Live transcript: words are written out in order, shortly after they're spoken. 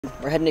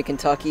We're heading to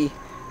Kentucky.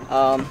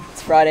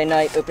 It's Friday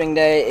night. Opening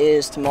day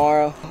is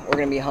tomorrow. We're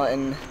gonna be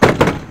hunting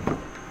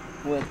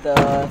with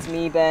it's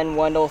me, Ben,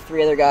 Wendell,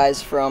 3 other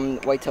guys from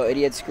Whitetail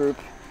Idiots group.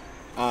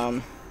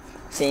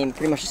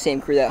 Pretty much the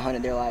same crew that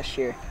hunted there last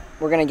year.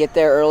 We're gonna get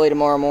there early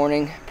tomorrow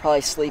morning.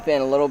 Probably sleep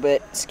in a little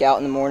bit, scout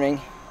in the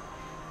morning,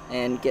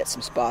 and get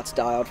some spots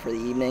dialed for the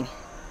evening.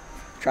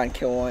 Try and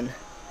kill one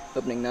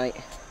opening night.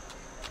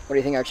 What do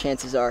you think our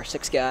chances are?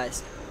 6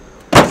 guys.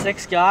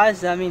 6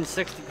 guys? That means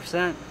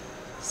 60%.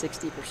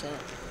 60%.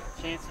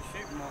 Chance of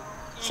shooting one.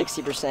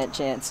 60%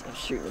 chance of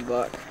shooting a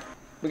buck.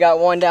 We got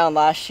one down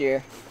last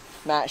year.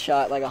 Matt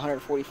shot like a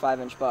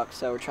 145-inch buck,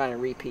 so we're trying to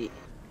repeat.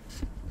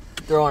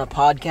 Throwing a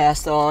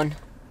podcast on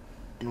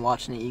and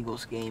watching the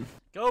Eagles game.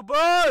 Go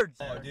Birds!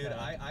 Oh, dude,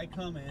 I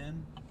come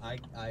in,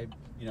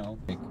 you know,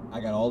 I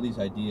got all these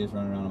ideas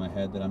running around in my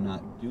head that I'm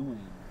not doing.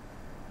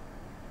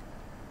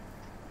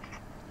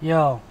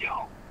 Yo.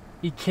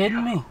 You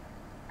kidding me?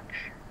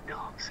 No,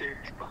 I'm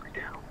serious. Buck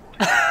down, boy.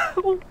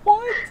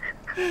 What?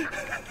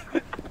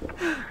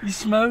 You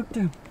smoked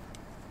him?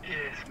 Yeah,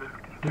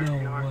 smoked him 30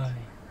 No yards. way.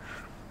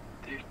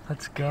 Dude,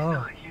 Let's he's go.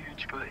 not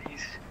huge, but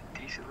he's a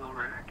decent little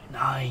rack.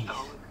 Nice.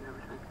 Dogs and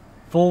everything.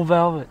 Full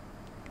velvet.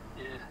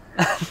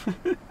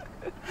 Yeah.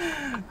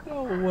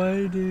 No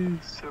way,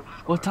 dude. So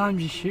far. What time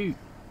did you shoot?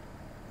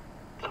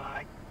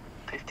 Like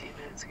 15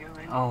 minutes ago,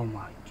 maybe. Oh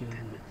my 10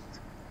 goodness.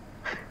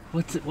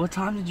 minutes. What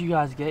time did you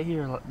guys get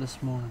here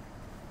this morning?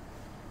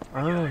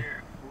 We got Early.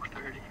 here at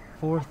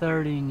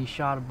 4:30, and you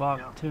shot a buck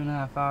Yep.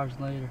 2.5 hours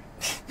later.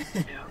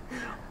 4:30.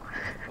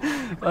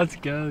 Yeah. Let's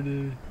go,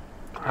 dude.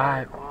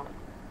 Alright, well,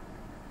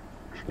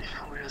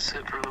 we're gonna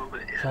sit for a little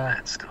bit. Yeah, Okay.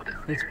 Matt's still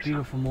down It's here, a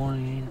beautiful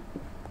morning, so.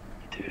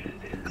 Dude,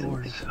 it is.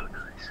 Gorgeous. So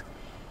nice.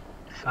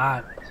 So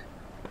Alright. nice. ain't it?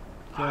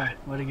 Go.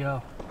 Alright. Way to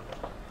go.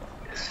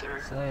 Yes,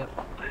 sir. Say it.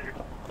 Later.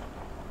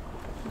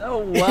 No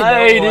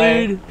way,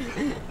 way, dude.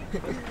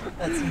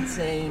 That's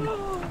insane.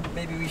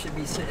 Maybe we should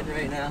be sitting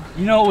right now.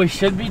 You know what we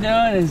should be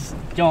doing is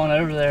going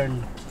over there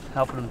and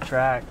helping them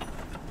track.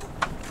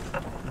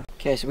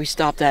 Okay, so we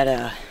stopped at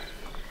a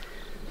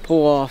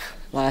pull off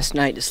last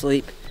night to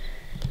sleep.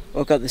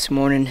 Woke up this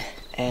morning,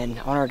 and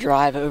on our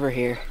drive over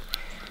here,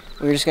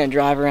 we were just gonna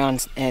drive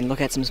around and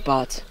look at some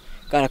spots.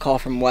 Got a call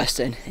from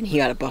Weston, and he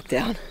got a buck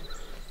down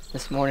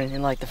this morning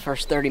in like the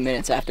first 30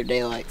 minutes after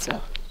daylight.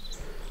 So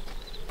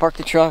parked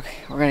the truck,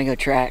 we're gonna go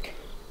track.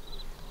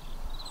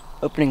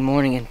 Opening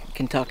morning in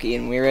Kentucky,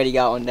 and we already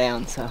got one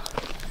down, so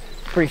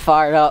pretty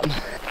fired up.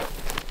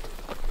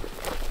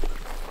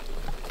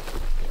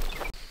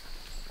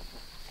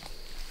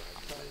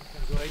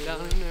 Way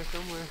down in there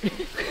somewhere.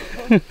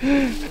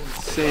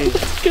 Insane.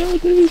 Let's go,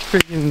 dude.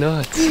 Freaking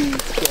nuts.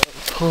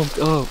 Pumped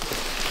up.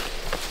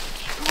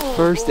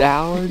 First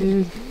hour,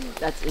 dude.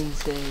 That's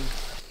insane.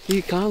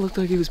 He kind of looked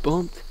like he was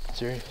bumped.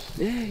 Serious?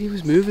 Yeah, he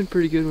was moving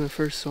pretty good when I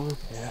first saw him.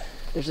 Yeah.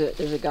 There's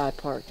a guy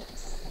parked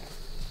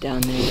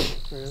down there.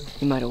 Really?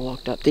 He might have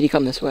walked up. Did he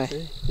come this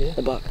way? Yeah.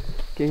 The buck.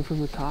 Came from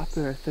the top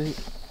there, I think.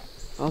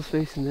 I was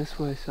facing this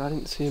way, so I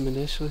didn't see him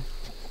initially.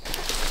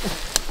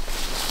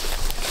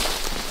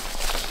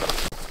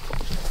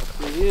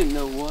 He didn't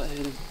know what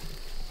hit him.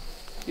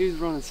 He was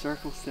running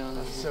circles down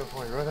there. That's so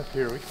funny. Right up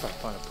here, we can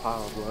find a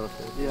pile of blood up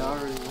there. Yeah, I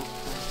already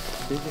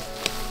looked. Did you?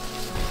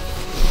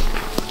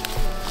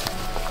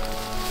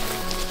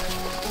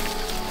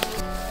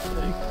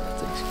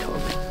 Thing's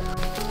coming.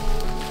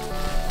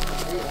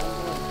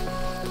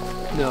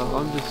 No,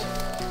 I'm just.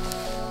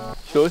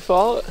 Should we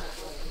follow it?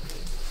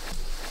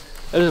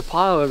 There's a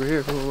pile over here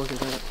if you want to look at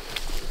that.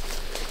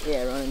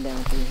 Yeah, running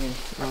down through here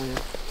Oh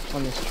yeah.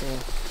 on this trail.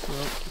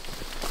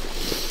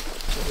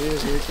 It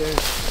is right there.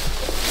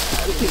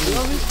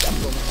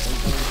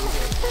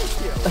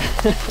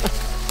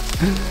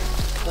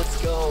 Let's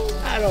go.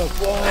 Let's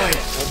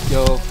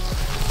go.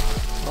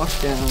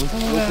 Watch down.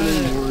 Open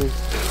in the morning.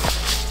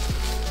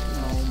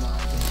 Oh my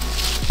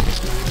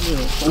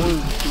goodness.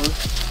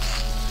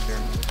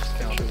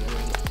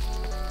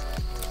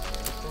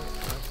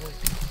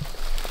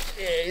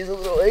 Yeah, he's a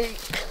little late.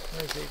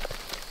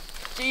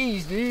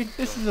 Jeez, dude.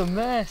 This is a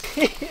mess.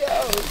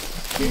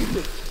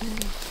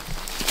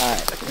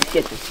 Alright, let's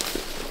get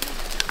this.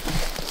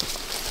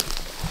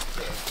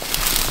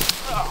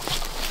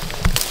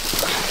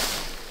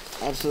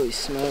 Absolutely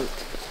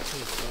smoked.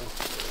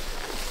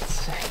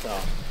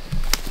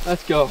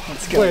 Let's go.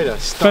 Wait a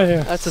start.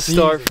 That's a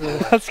start for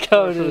the, Let's go,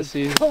 start for the dude.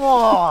 season. Come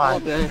All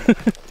on! day.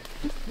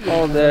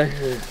 All day.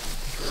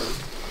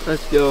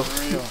 Let's go.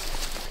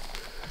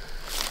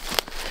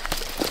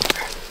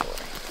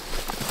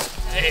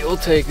 Hey, we'll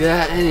take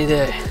that any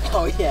day.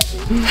 Oh yeah,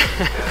 dude.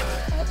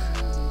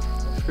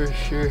 For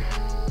sure.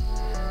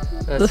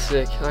 That's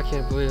sick. I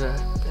can't believe that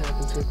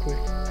happened so quick.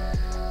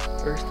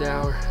 First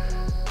hour.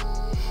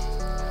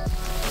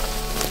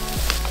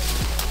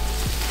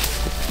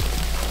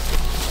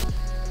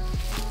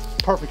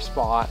 Perfect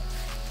spot.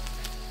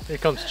 Here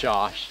comes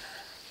Josh.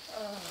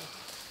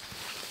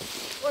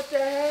 What the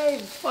hang?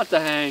 What the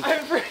hang? I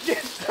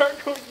freaking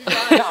circled you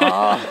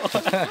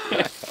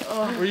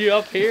guys. Were you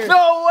up here?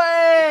 No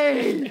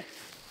way!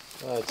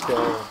 Let's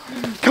go.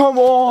 Come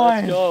on!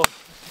 Let's go.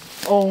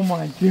 Oh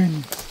my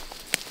goodness.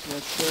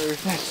 Yes, sir.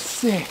 That's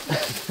sick.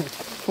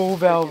 Full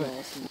velvet.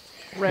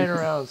 Ran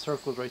around in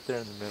circles right there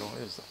in the middle.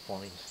 It was the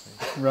funniest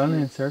thing.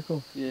 Running in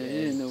circles. Yeah, you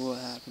didn't know what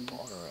happened.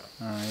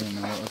 I didn't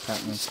know what was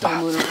happening.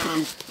 Stumbling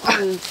around.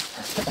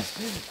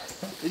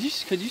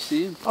 Could you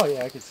see him? Oh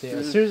yeah, I could see him.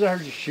 As soon as I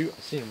heard you shoot,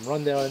 I seen him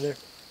run down in there.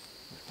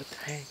 What the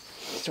hang?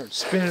 He started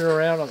spinning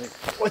around. I was like,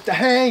 what the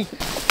hang?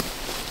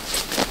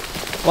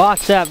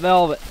 Watch that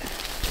velvet.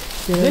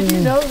 Did you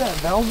know that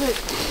velvet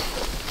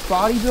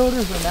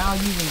bodybuilders are now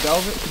using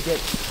velvet to get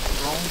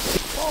strong?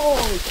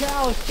 Holy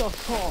cow, this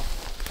stuff's tall.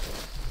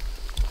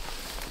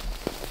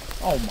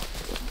 Oh my.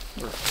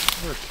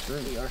 We're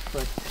extremely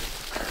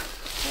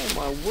Oh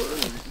my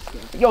word.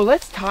 Yo,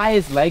 let's tie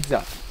his legs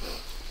up.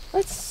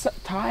 Let's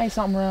tie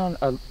something around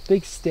a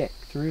big stick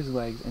through his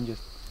legs and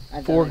just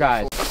four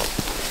guys.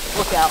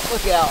 Look out,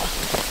 look out.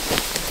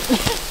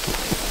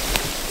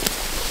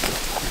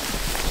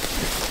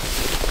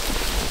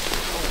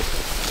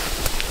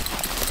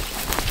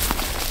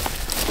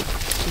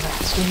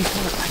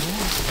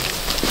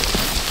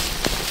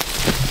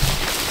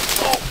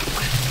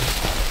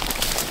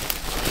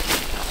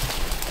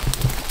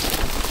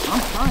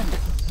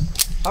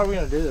 How are we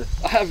gonna do this?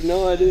 I have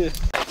no idea.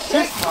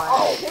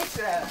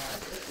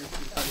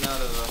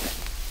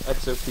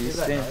 XOP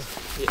stand.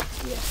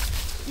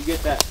 You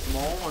get that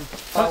small one.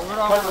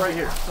 Put it right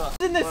here.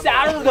 In the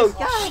saddle though.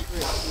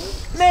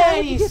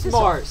 Man, he's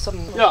smart.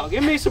 Yo,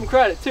 give me some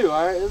credit too,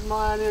 alright? This is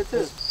my idea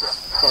too.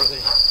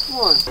 Come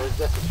on.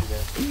 That's what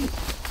you did.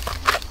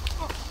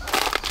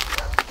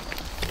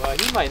 Well,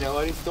 he might know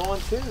what he's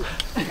doing too.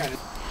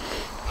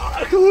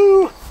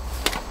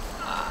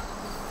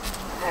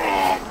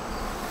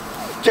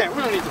 Okay, we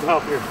don't need some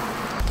help here.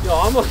 Yo,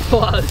 I'm gonna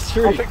fall out of the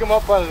tree. I'll pick him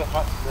up by the legs.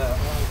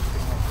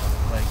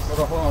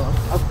 Hold on.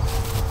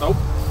 Nope.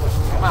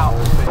 Come out.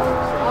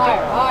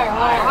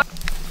 Higher. I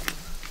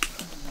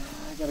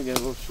gotta get a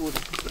little shorter.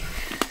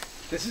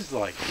 This is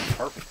like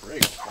perfect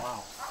rig.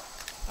 Wow.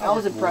 That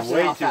was impressive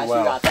way how too fast well.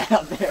 you got that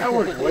up there. That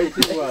worked way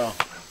too well.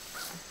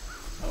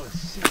 That was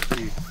sick,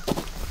 dude.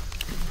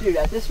 Dude,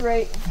 at this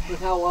rate,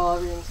 with how well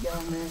everything's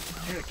going, man.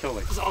 You're gonna kill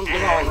like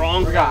Something's going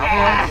wrong. We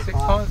got 6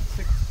 tons.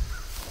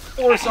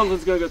 Or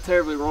something's gonna go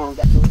terribly wrong.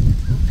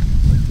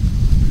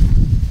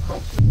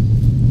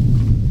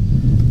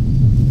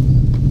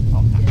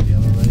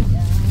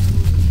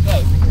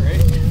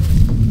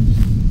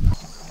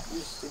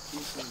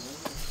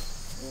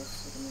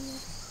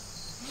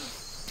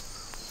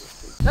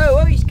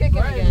 Oh, he's kicking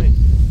again.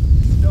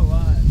 Still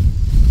alive.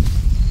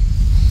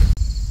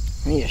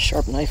 I need a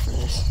sharp knife for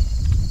this.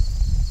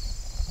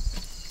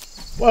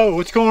 Whoa,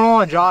 what's going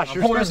on, Josh?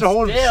 You're supposed to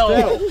hold him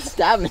still.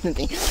 Stabbing at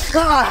me.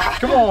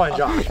 Come on,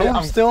 Josh. Hold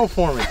him still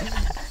for me.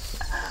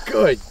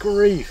 Good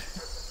grief.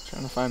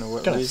 Trying to find a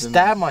I'm gonna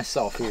stab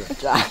myself here.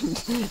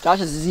 Josh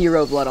has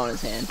 0 blood on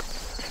his hand.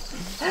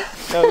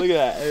 Oh, look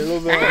at that. A little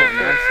bit.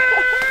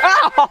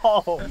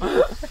 Ow!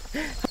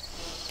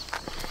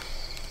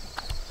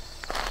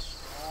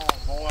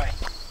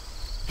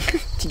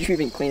 Did you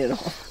even clean it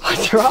off? I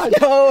tried.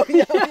 No.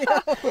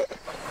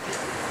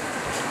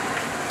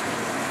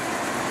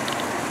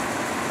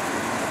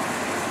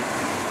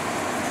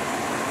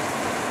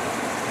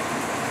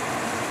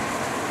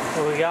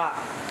 What we got?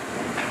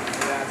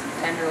 We got some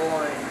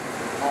tenderloin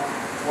off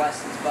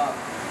Weston's buck.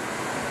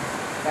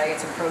 Gotta get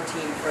some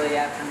protein for the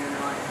afternoon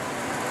hunt.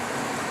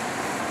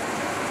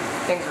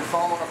 Things are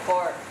falling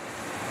apart.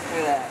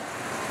 Look at that.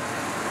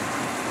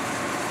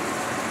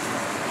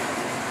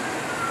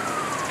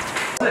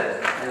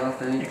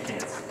 You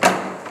can't see.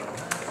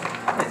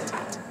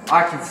 I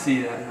can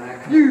see that,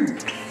 Mac.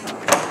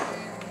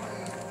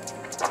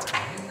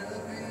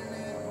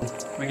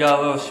 We got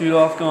a little shoot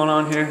off going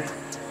on here.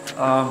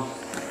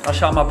 I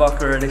shot my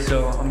buck already,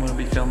 so I'm gonna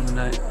be filming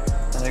tonight.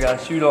 And I got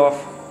a shoot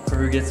off for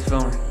who gets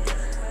filming.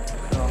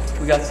 So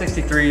we got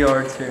 63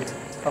 yards here.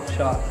 Tough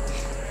shot.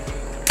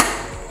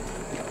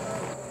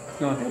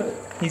 You wanna do it?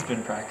 He's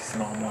been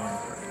practicing all morning.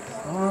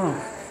 Oh,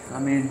 I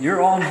mean,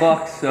 you're on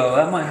bucks, so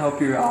that might help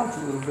your odds a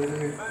little bit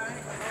here.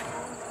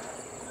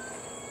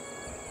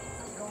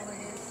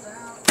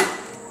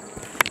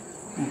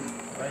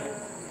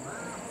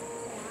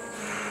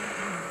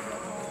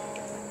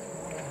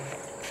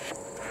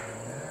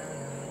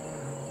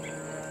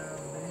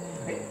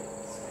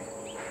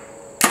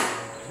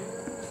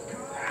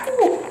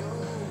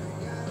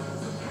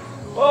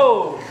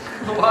 Whoa!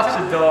 Watch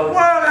it, dog.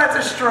 Whoa, that's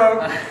a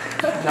stroke.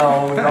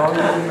 No, dog,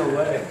 you're in the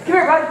way. Come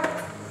here, bud.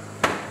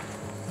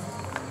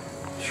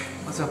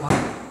 What's up,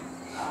 Mike?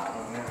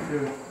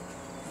 Dude.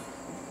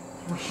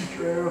 What's your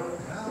trail?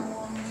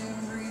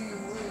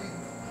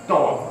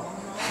 Dog.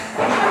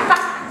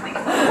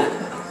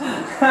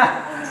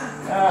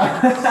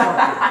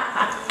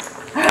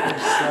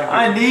 I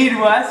need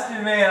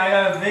Weston, man. I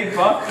got a big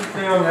buck to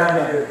film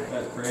out here.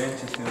 That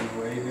branch is gonna be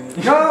waving.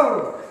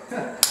 Go!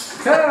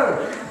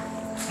 Go!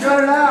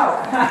 Cut it out!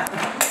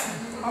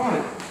 I want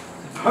to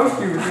poke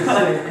you with this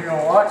thing. You're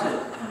going to watch it.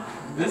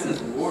 This is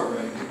war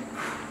right here.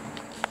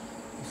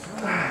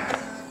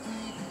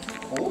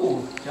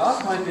 Oh,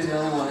 Josh might be the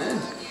only one in.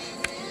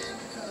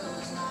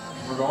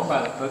 We're going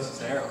by the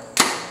closest arrow.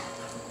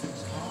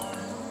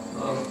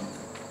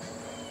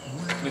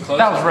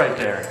 That was right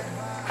there.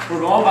 We're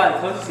going by the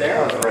closest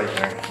arrow. That was right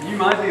there. You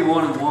might be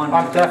 1 and 1.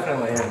 I'm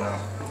definitely in though.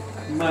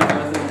 You might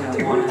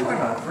be 1 and 1. Why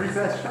not? 3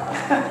 best shot.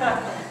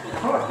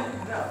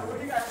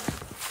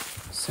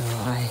 So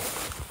I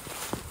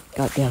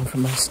got down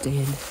from my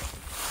stand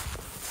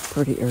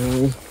pretty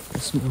early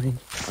this morning.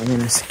 I'm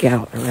gonna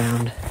scout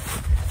around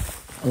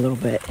a little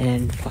bit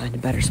and find a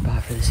better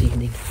spot for this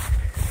evening.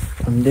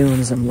 What I'm doing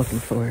is I'm looking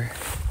for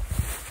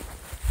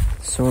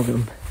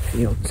sorghum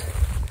fields.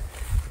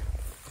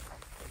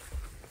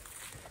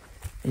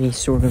 Any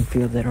sorghum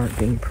field that aren't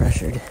being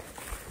pressured.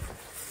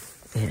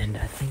 And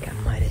I think I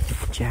might have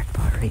hit the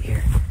jackpot right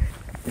here.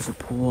 There's a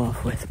pull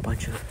off with a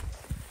bunch of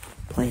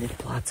planted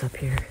plots up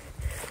here.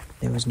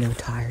 There was no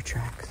tire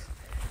tracks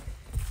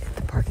at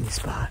the parking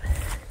spot.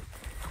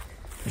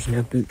 There's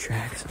no boot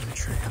tracks on the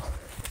trail.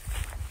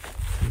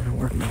 I'm gonna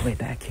work my way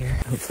back here.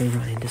 Hopefully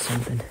run into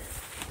something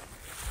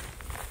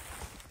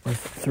worth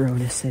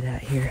throwing a sit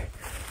at here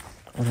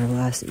on our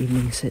last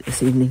evening sit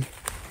this evening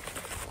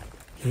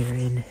here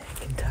in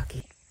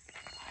Kentucky.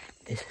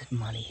 This is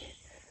money.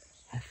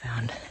 I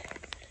found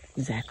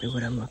exactly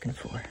what I'm looking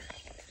for.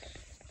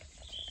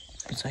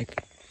 It's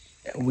like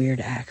a weird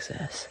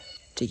access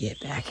to get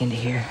back into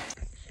here.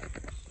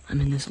 I'm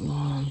in this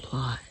long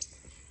plot.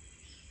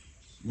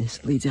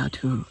 This leads out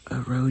to a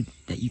road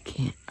that you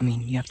can't, I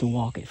mean, you have to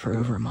walk it for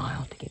over a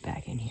mile to get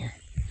back in here.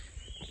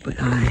 But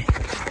I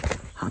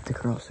hopped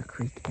across the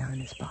creek down in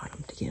this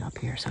bottom to get up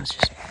here, so it's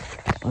just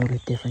a little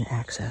bit different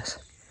access.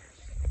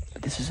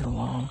 But this is a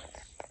long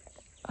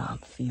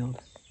field.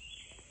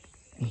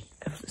 I mean,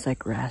 it's like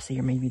grassy,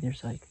 or maybe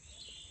there's like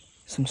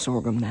some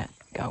sorghum that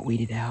got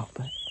weeded out,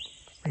 but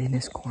right in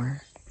this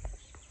corner,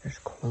 there's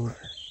clover.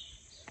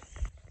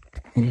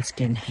 And it's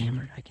getting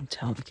hammered, I can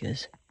tell,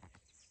 because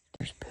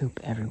there's poop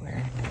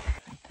everywhere.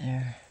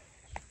 Right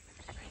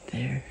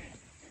there,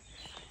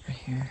 right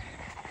here.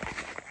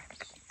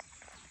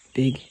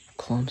 Big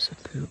clumps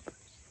of poop.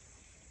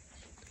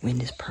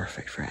 Wind is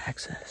perfect for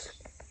access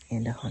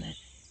and to hunt it.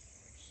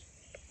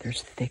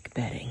 There's thick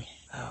bedding,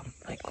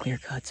 like clear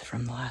cuts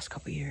from the last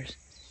couple years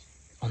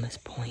on this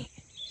point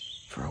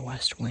for a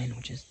west wind,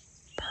 which is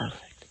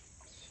perfect.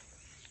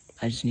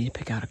 I just need to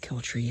pick out a kill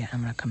tree.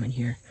 I'm gonna come in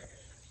here.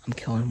 I'm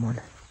killing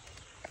one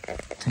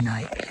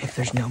tonight if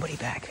there's nobody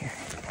back here.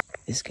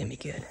 This is gonna be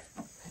good.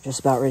 Just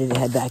about ready to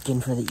head back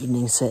in for the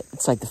evening sit.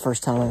 It's like the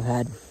first time I've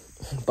had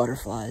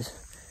butterflies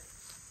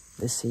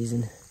this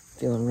season.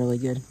 Feeling really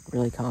good,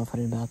 really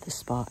confident about this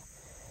spot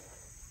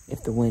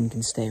if the wind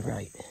can stay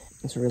right.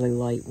 It's a really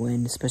light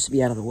wind, it's supposed to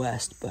be out of the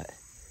west, but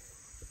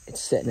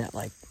it's sitting at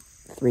like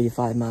 3 to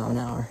 5 miles an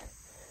hour.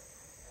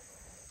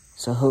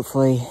 So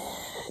hopefully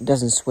it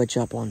doesn't switch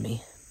up on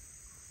me.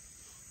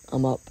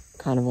 I'm up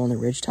kind of on the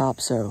ridge top,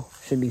 so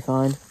should be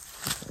fine.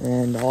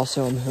 And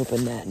also I'm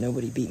hoping that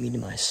nobody beat me to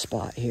my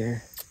spot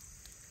here,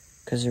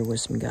 because there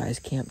was some guys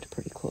camped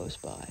pretty close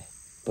by.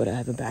 But I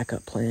have a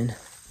backup plan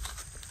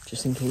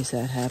just in case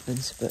that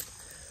happens. But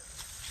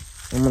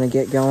I'm gonna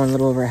get going, a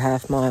little over a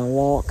half-mile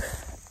walk.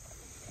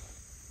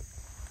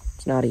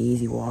 It's not an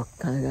easy walk,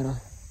 kind of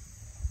gotta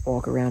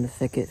walk around a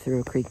thicket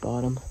through a creek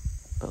bottom.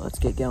 But let's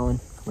get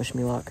going. Wish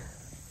me luck.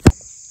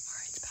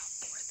 Alright, it's about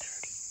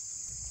 4:30.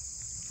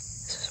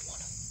 This is one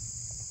of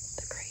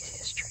the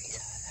craziest trees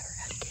I've ever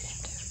had to get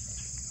into.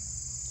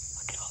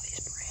 Look at all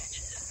these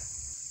branches.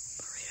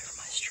 But right over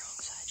my strong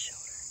side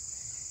shoulder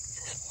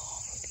is this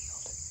long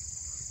field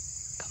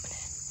coming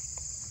in.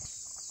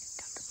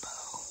 Got the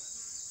bow.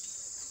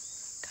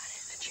 Kind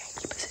of in a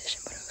janky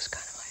position, but it was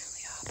kind of my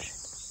only option.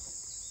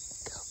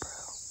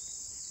 GoPro.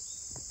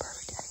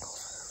 Perfect angle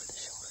for over the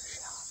shoulder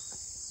shot.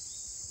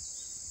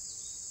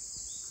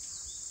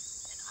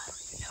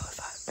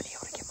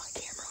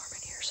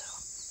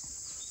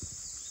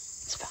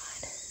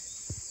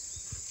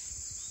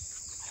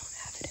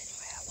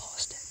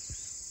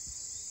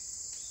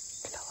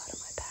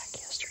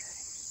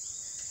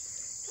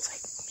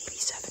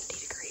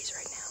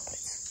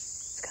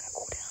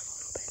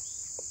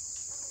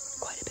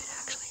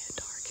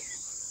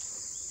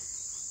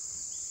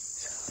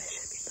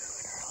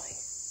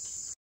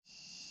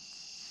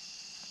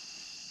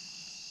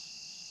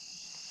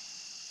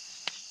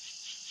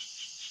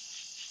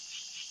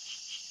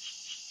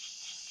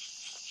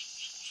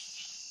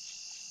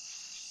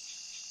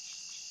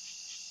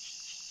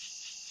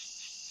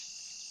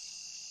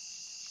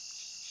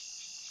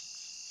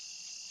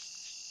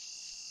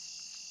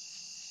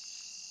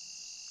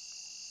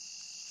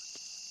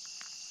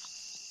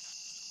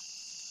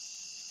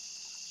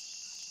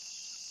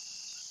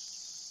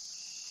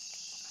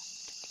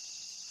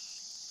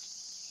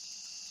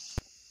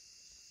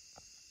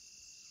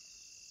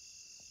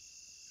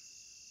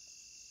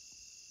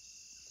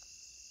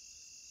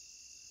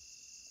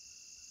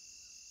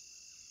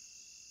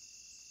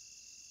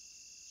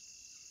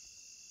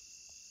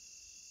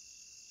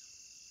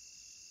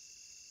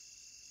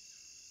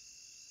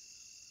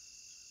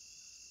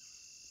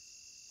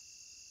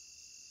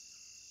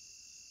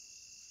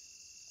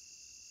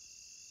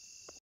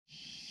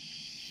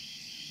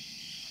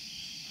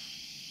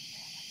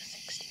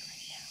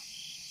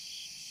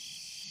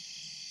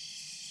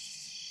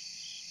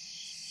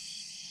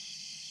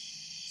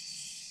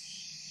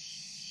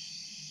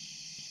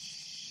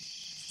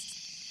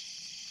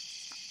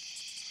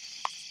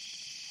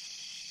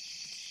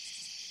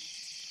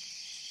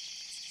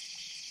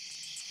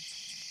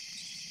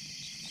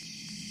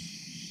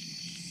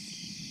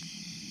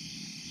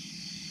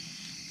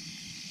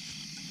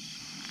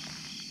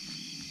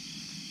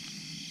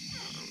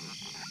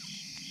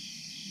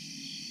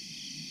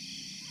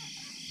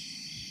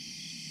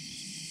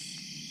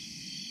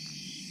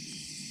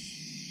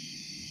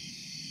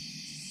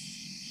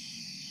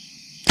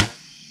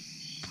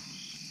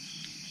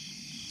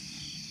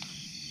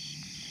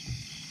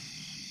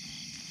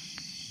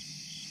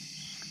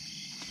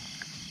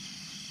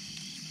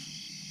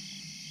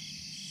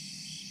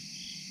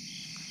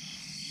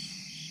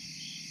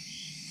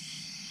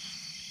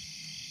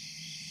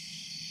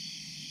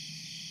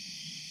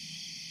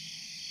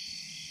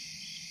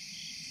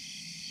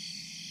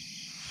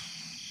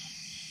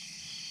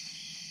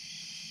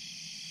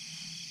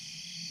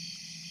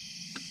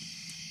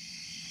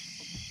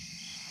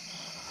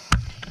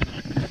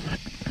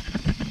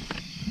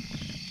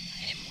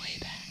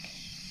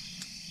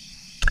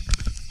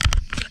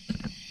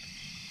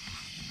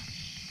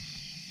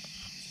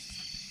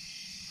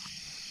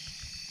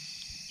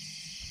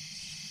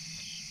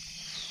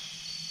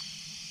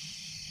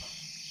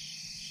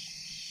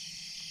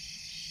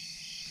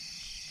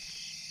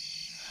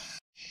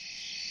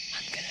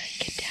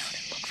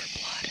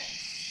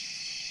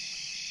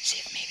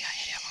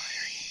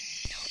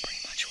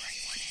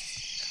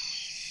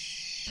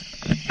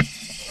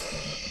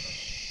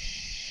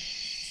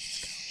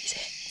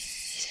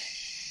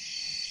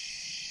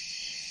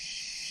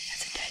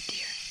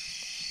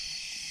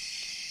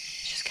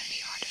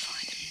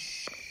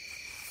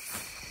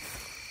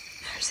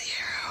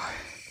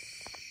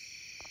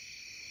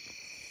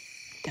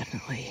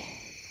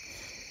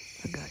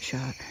 I got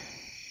shot.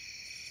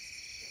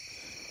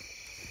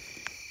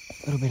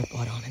 A little bit of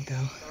blood on it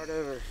though. Start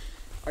over.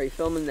 Are you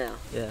filming now?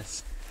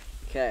 Yes.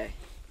 Okay.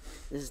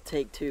 This is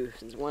take 2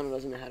 since one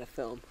doesn't know how to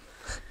film.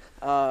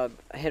 I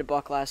hit a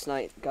buck last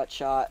night, got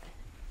shot.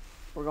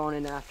 We're going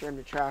in after him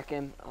to track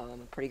him. A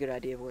pretty good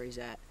idea of where he's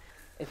at.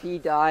 If he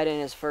died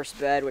in his first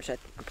bed, which I'm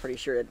pretty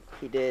sure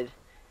he did,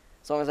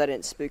 as long as I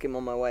didn't spook him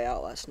on my way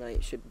out last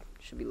night, should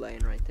be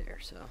laying right there.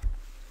 So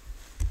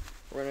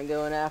we're gonna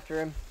go in after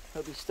him.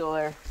 Hope he's still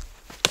there.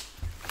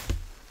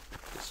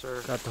 Yes,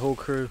 sir. Got the whole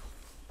crew.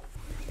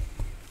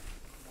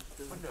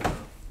 I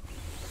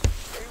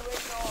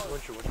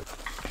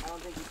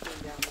don't think he came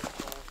down this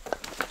far.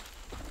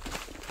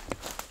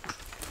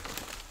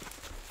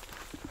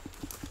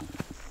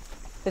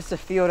 This is the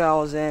field I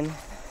was in.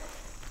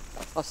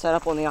 I'll set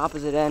up on the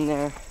opposite end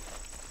there.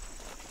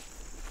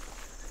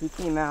 He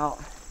came out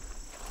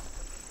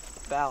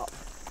about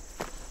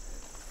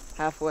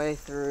halfway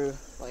through,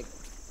 like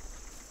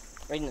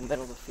right in the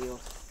middle of the field,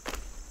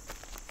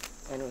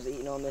 and was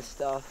eating on this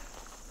stuff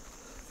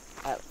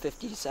at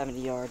 50 to 70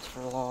 yards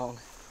for long,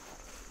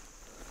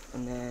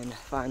 and then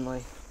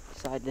finally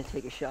decided to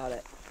take a shot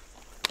at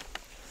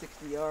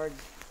 60 yards.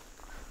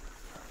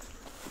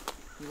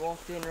 He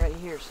walked in right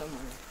here somewhere.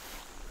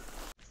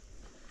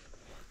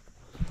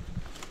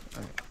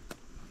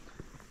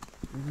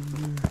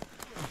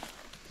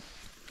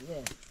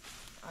 Yeah.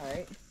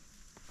 Alright.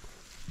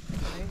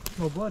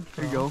 Oh, blood.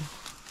 There you go.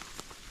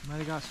 Might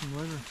have got some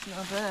liver.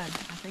 Not bad.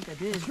 I think I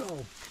did. Let's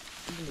go.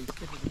 Even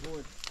stiff as a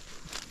board.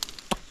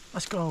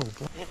 Let's go.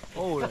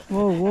 Hold it.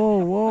 Whoa, whoa,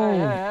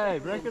 whoa. Hey,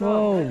 break it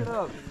up, break it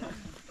up.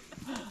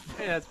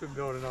 Hey, that's been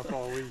building up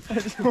all week.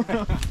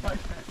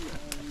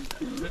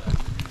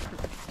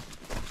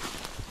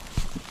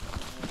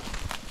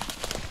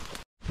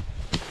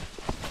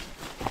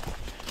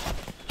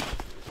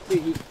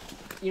 Dude,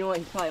 you know what?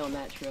 He's probably on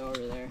that trail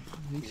over there.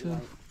 I think so.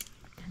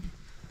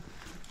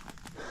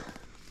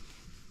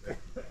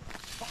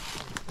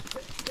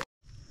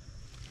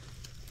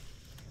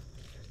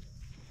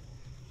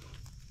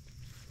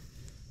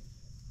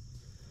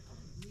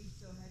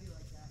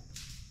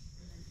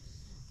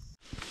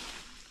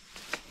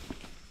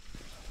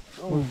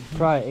 We're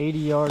probably 80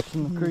 yards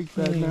from the creek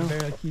bed now.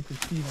 Barely keep his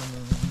feet on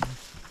there.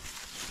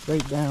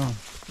 Straight down.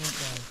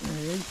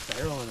 He's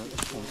barreling at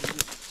this point.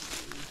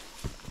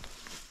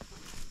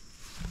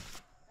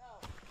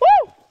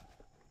 Woo!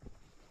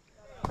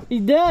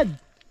 He's dead.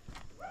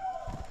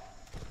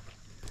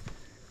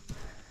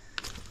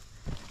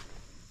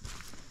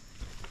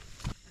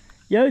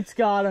 Yotes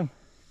got him.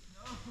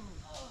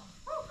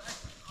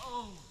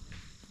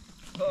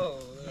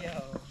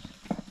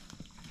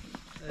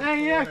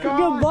 Hey, yeah,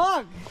 Good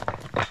buck.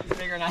 He's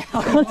bigger than I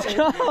thought. Let's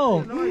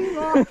go.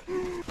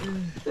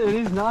 Dude,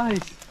 he's nice.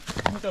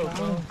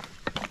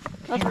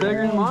 That's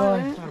bigger than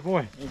mine. Oh,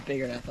 boy. He's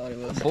bigger than I thought it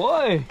was.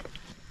 Boy.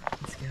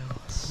 Let's go.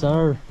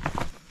 Sir.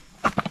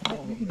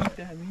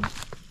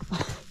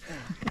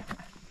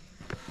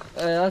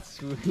 That's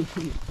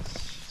sweet.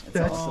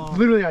 That's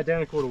literally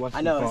identical to Western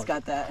I know, Fox. it's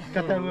got that.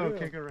 Got that little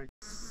kicker right.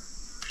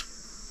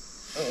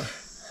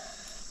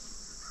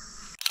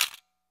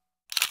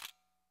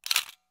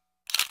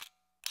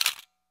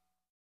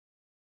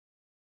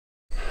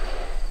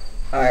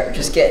 Alright, we're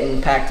just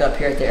getting packed up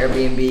here at the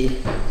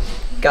Airbnb.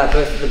 Got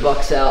both of the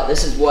bucks out.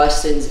 This is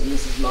Weston's and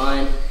this is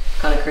mine.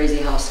 Kind of crazy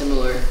how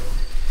similar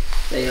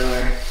they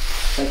are.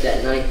 Like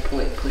that 9th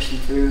point pushing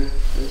through,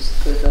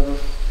 both of them.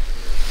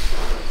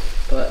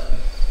 But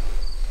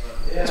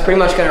it's pretty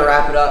much gonna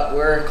wrap it up.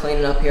 We're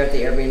cleaning up here at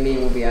the Airbnb and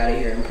we'll be out of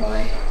here in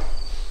probably,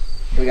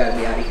 we gotta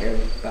be out of here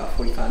in about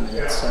 45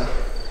 minutes, so.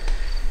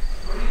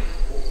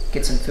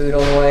 Get some food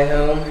on the way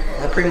home.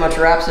 That pretty much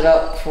wraps it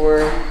up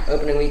for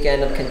opening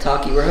weekend of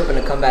Kentucky. We're hoping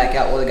to come back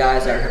out, well the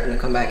guys are hoping to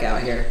come back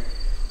out here,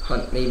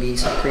 hunt maybe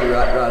some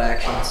pre-rut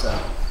action, so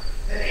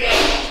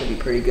should be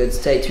pretty good.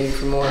 Stay tuned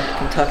for more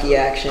Kentucky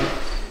action.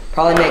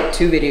 Probably make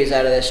 2 videos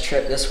out of this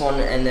trip, this one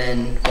and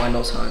then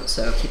Wendell's hunt,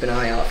 so keep an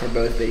eye out for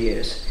both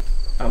videos.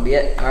 That'll be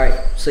it. Alright,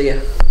 see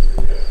ya.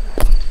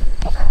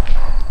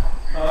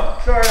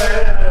 Sorry,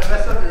 I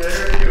messed up your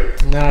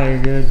interview. No,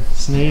 you're good.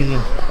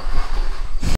 Sneezing.